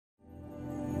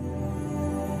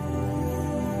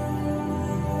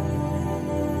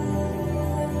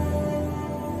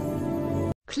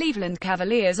Cleveland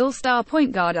Cavaliers All-Star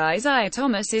point guard Isaiah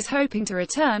Thomas is hoping to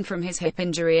return from his hip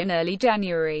injury in early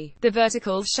January, the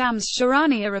Vertical's Shams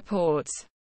Charania reports.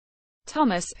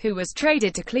 Thomas, who was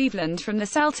traded to Cleveland from the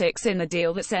Celtics in the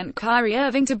deal that sent Kyrie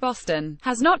Irving to Boston,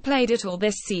 has not played at all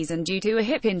this season due to a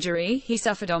hip injury he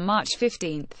suffered on March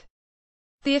 15.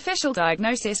 The official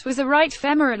diagnosis was a right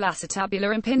femoral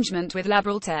acetabular impingement with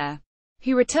labral tear.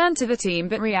 He returned to the team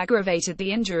but re-aggravated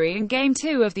the injury in Game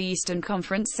 2 of the Eastern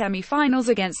Conference semi-finals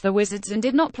against the Wizards and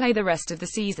did not play the rest of the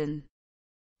season.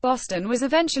 Boston was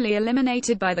eventually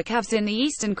eliminated by the Cavs in the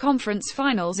Eastern Conference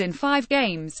Finals in 5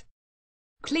 games.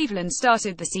 Cleveland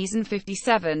started the season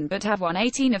 57 but have won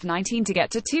 18 of 19 to get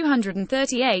to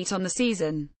 238 on the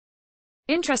season.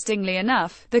 Interestingly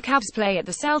enough, the Cavs play at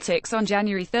the Celtics on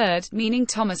January 3, meaning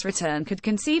Thomas' return could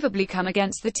conceivably come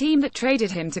against the team that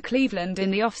traded him to Cleveland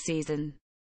in the offseason.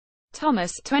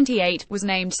 Thomas, 28, was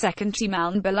named second-team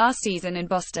All-NBA last season in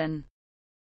Boston.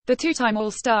 The two-time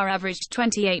All-Star averaged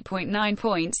 28.9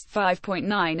 points,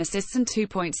 5.9 assists and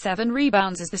 2.7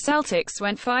 rebounds as the Celtics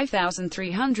went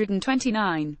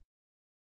 5,329.